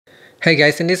Hey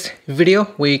guys, in this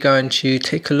video we're going to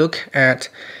take a look at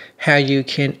how you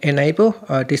can enable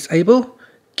or disable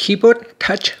keyboard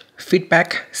touch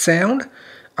feedback sound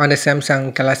on the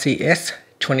Samsung Galaxy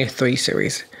S23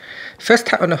 series. First,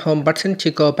 tap on the home button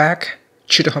to go back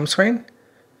to the home screen.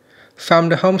 From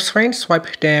the home screen,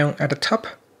 swipe down at the top,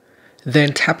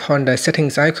 then tap on the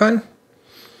settings icon.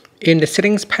 In the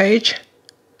settings page,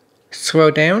 scroll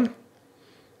down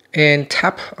and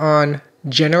tap on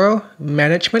General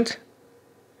Management.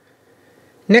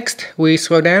 Next, we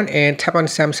scroll down and tap on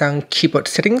Samsung keyboard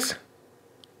settings.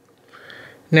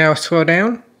 Now scroll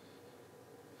down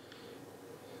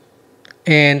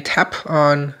and tap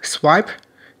on Swipe,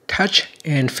 Touch,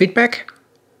 and Feedback.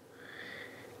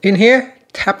 In here,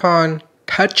 tap on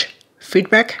Touch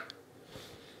Feedback.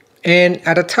 And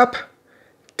at the top,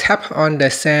 tap on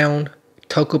the Sound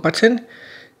toggle button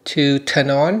to turn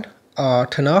on or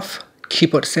turn off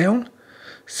keyboard sound.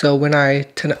 So when I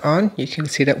turn it on, you can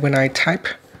see that when I type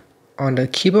on the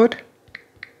keyboard,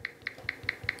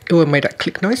 it will make that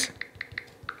click noise.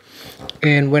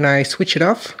 And when I switch it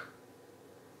off,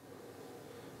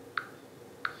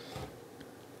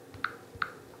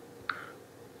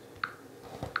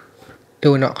 it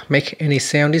will not make any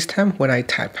sound this time when I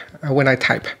type.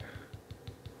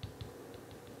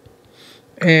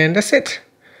 And that's it.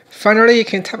 Finally, you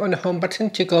can tap on the home button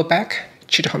to go back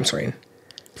to the home screen.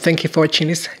 Thank you for watching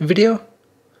this video.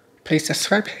 Please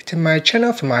subscribe to my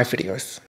channel for more videos.